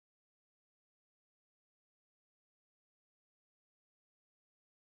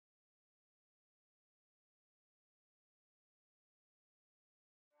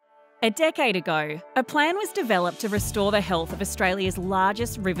A decade ago, a plan was developed to restore the health of Australia's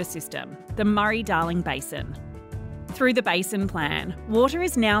largest river system, the Murray-Darling Basin. Through the Basin Plan, water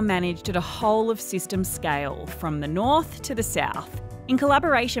is now managed at a whole-of-system scale, from the north to the south, in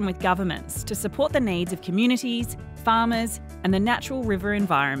collaboration with governments to support the needs of communities, farmers and the natural river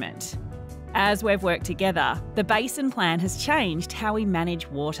environment. As we've worked together, the Basin Plan has changed how we manage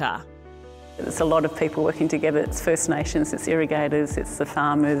water. It's a lot of people working together. It's First Nations, it's irrigators, it's the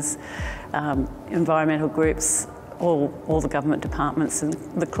farmers, environmental groups, all the government departments, and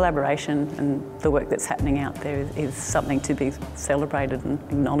the collaboration and the work that's happening out there is something to be celebrated and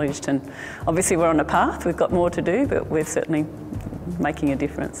acknowledged. And obviously we're on a path, we've got more to do, but we're certainly making a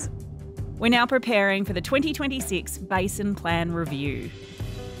difference. We're now preparing for the 2026 Basin Plan Review.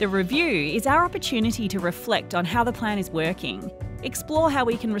 The review is our opportunity to reflect on how the plan is working, explore how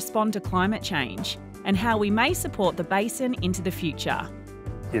we can respond to climate change, and how we may support the basin into the future.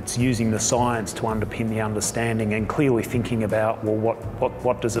 It's using the science to underpin the understanding and clearly thinking about, well,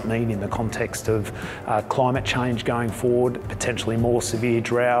 what does it mean in the context of climate change going forward, potentially more severe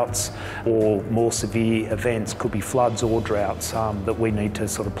droughts or more severe events, could be floods or droughts that we need to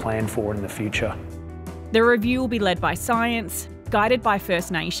sort of plan for in the future. The review will be led by science, guided by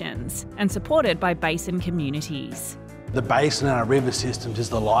First Nations and supported by basin communities. The basin and our river systems is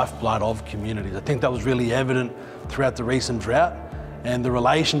the lifeblood of communities. I think that was really evident throughout the recent drought, and the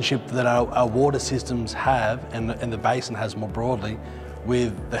relationship that our water systems have and the basin has more broadly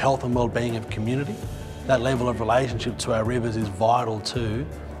with the health and well-being of community. That level of relationship to our rivers is vital to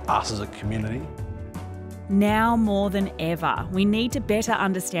us as a community. Now more than ever, we need to better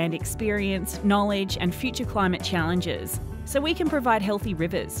understand experience, knowledge and future climate challenges so we can provide healthy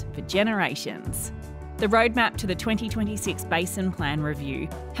rivers for generations. The roadmap to the 2026 Basin Plan Review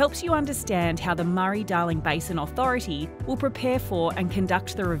helps you understand how the Murray-Darling Basin Authority will prepare for and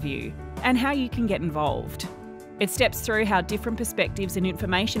conduct the review, and how you can get involved. It steps through how different perspectives and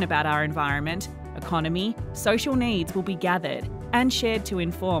information about our environment, economy, social needs will be gathered and shared to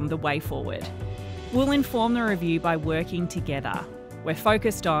inform the way forward. We'll inform the review by working together. We're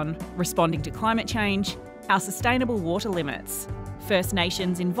focused on responding to climate change, our sustainable water limits, First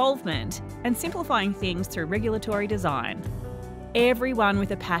Nations involvement, and simplifying things through regulatory design. Everyone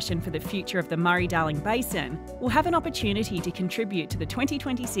with a passion for the future of the Murray-Darling Basin will have an opportunity to contribute to the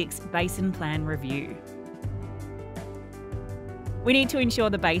 2026 Basin Plan Review. We need to ensure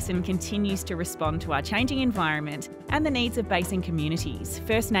the basin continues to respond to our changing environment and the needs of basin communities,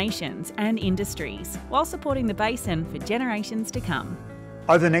 First Nations and industries, while supporting the basin for generations to come.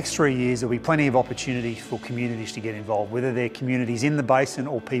 Over the next 3 years, there'll be plenty of opportunities for communities to get involved, whether they're communities in the basin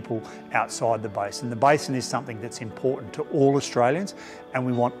or people outside the basin. The basin is something that's important to all Australians, and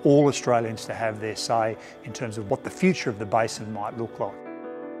we want all Australians to have their say in terms of what the future of the basin might look like.